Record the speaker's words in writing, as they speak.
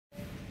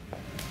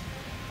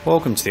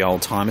Welcome to the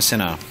Oldtimer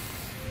Centre.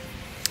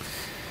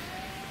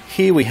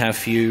 Here we have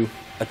for you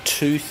a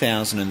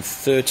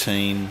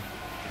 2013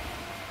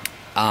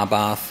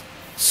 Abarth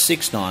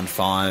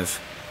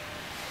 695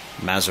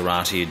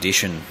 Maserati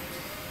edition.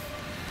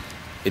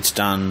 It's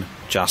done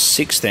just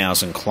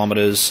 6,000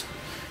 kilometres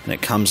and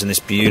it comes in this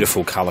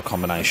beautiful colour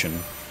combination.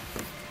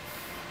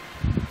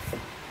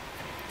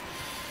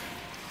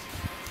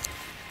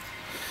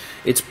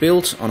 It's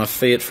built on a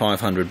Fiat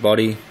 500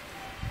 body,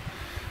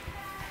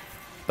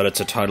 but it's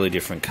a totally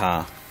different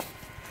car.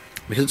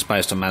 Because it's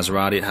based on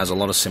Maserati, it has a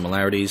lot of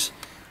similarities.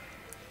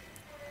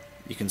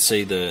 You can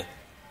see the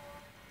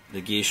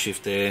gear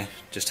shift there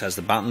just has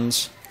the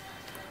buttons,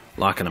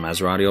 like in a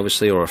Maserati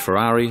obviously, or a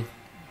Ferrari.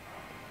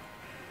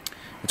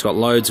 It's got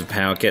loads of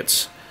power. It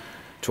gets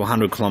to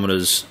 100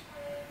 kilometers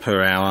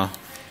per hour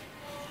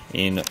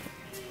in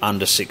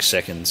under 6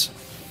 seconds.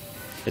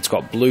 It's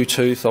got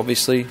Bluetooth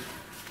obviously.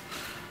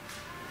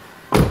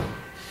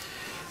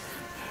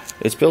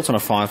 It's built on a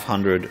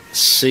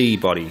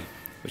 500C body,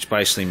 which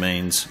basically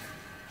means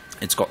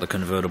it's got the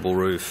convertible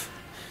roof.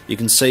 You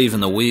can see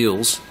even the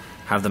wheels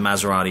have the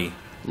Maserati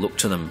look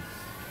to them.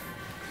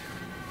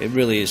 It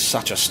really is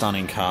such a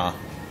stunning car.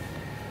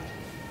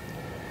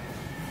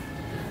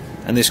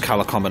 And this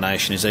colour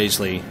combination is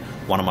easily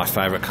one of my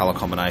favourite colour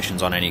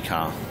combinations on any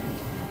car.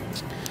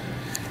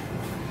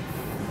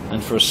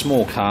 And for a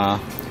small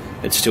car,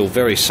 it's still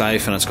very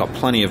safe and it's got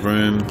plenty of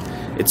room.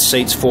 It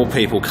seats 4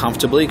 people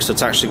comfortably because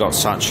it's actually got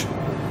such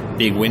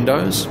big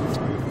windows.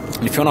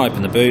 And if you want to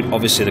open the boot,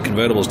 obviously the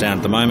convertible's down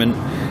at the moment.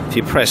 If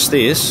you press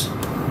this,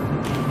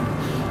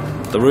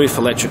 the roof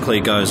electrically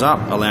goes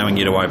up, allowing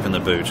you to open the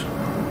boot.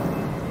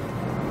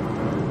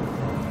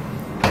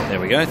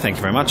 There we go, thank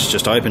you very much, it's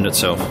just opened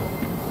itself.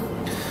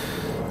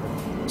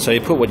 So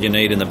you put what you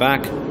need in the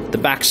back. The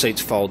back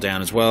seats fold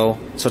down as well,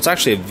 so it's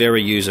actually a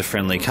very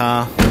user-friendly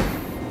car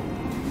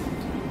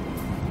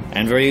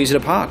and very easy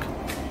to park.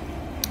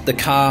 The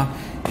car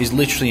is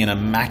literally in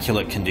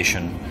immaculate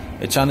condition.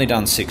 It's only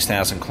done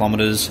 6,000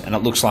 kilometres and it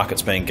looks like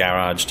it's been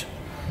garaged.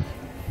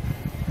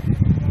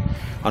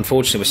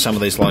 Unfortunately, with some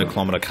of these low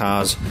kilometre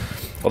cars,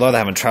 although they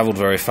haven't travelled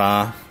very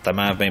far, they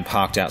may have been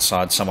parked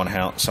outside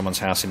someone's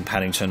house in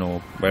Paddington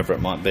or wherever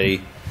it might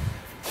be,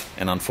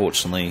 and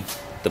unfortunately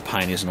the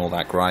paint isn't all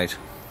that great.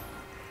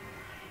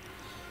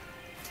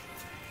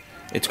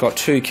 It's got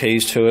 2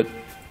 keys to it.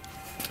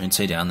 You can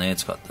see down there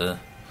it's got the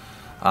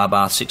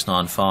Abarth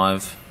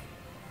 695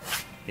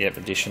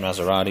 edition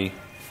Maserati.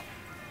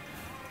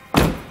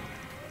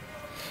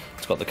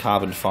 It's got the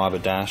carbon fibre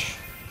dash.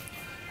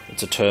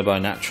 It's a turbo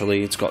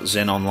naturally. It's got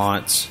xenon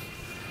lights,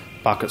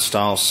 bucket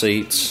style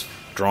seats,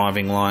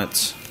 driving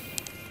lights.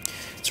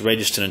 It's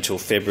registered until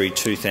February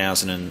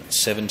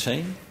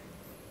 2017.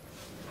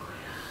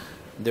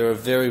 They're a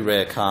very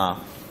rare car.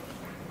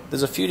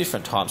 There's a few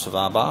different types of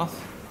Abarth,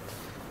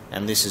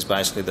 and this is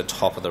basically the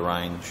top of the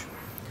range.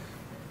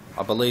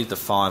 I believe the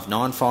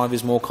 595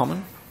 is more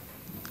common.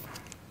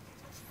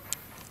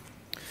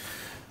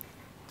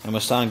 And we're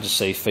starting to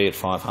see Fiat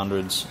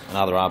 500s and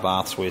other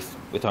Abarths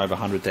with over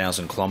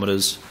 100,000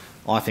 kilometres.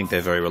 I think they're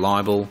very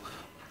reliable,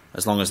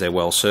 as long as they're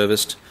well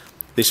serviced.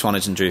 This one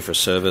isn't due for a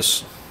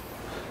service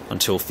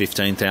until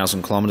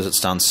 15,000 kilometres.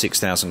 It's done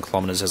 6,000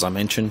 kilometres as I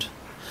mentioned.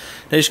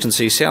 As you can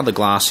see how the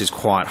glass is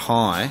quite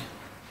high.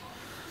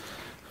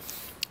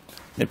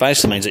 It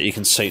basically means that you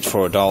can seat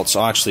 4 adults.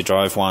 I actually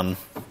drove one,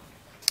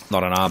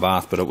 not an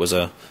Abarth, but it was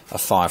a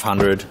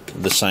 500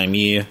 the same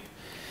year,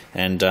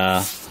 and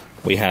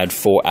we had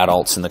 4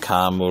 adults in the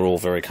car and we were all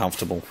very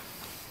comfortable.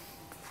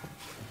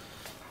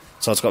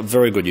 So it's got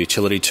very good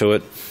utility to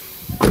it.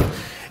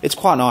 It's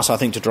quite nice, I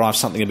think, to drive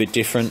something a bit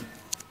different.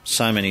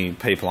 So many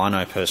people I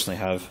know personally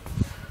have,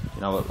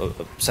 you know,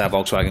 say a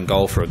Volkswagen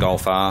Golf or a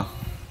Golf R.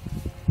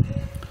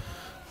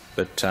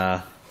 But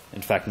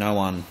in fact, no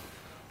one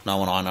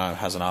I know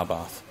has an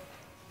Abarth.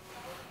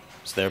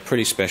 So they're a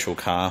pretty special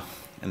car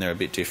and they're a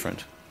bit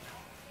different.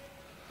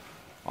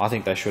 I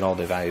think they should hold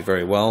their value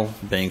very well,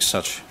 being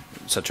such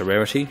a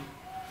rarity.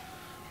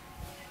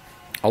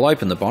 I'll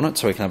open the bonnet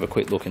so we can have a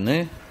quick look in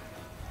there.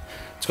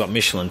 It's got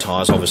Michelin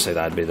tyres, obviously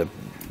they'd be the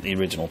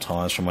original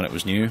tyres from when it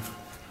was new.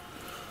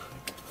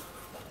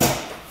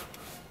 But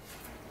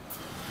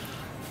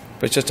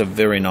it's just a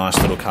very nice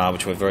little car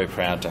which we're very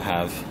proud to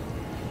have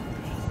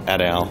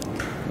at our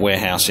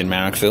warehouse in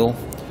Marrickville.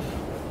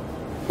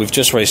 We've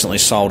just recently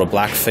sold a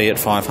black Fiat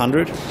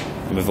 500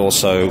 and we've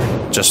also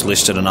just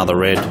listed another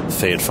red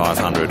Fiat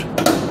 500.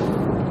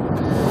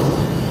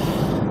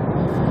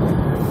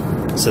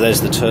 So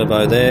there's the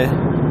turbo there.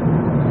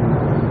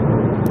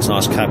 It's a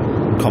nice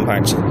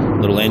compact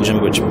little engine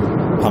which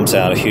pumps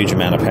out a huge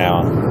amount of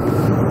power.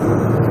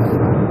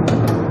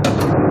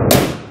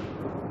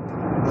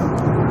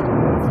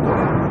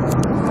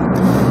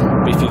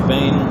 But if you've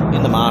been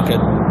in the market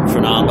for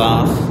an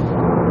Abarth,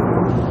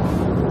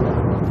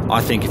 I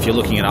think if you're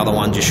looking at other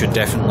ones, you should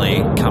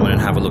definitely come in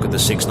and have a look at the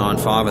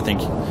 695. I think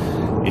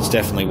it's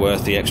definitely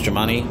worth the extra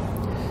money.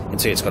 You can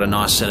see it's got a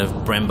nice set of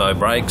Brembo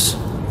brakes.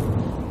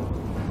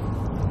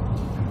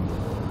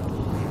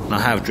 And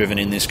I have driven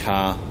in this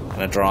car, and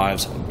and it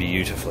drives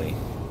beautifully.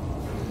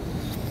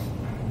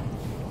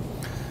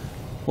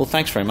 Well,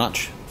 thanks very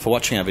much for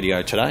watching our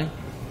video today.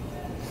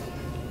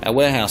 Our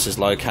warehouse is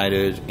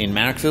located in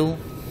Marrickville.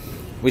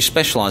 We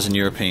specialise in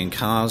European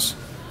cars.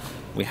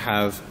 We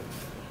have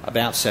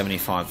about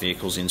 75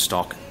 vehicles in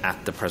stock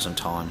at the present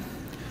time.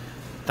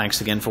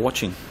 Thanks again for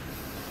watching.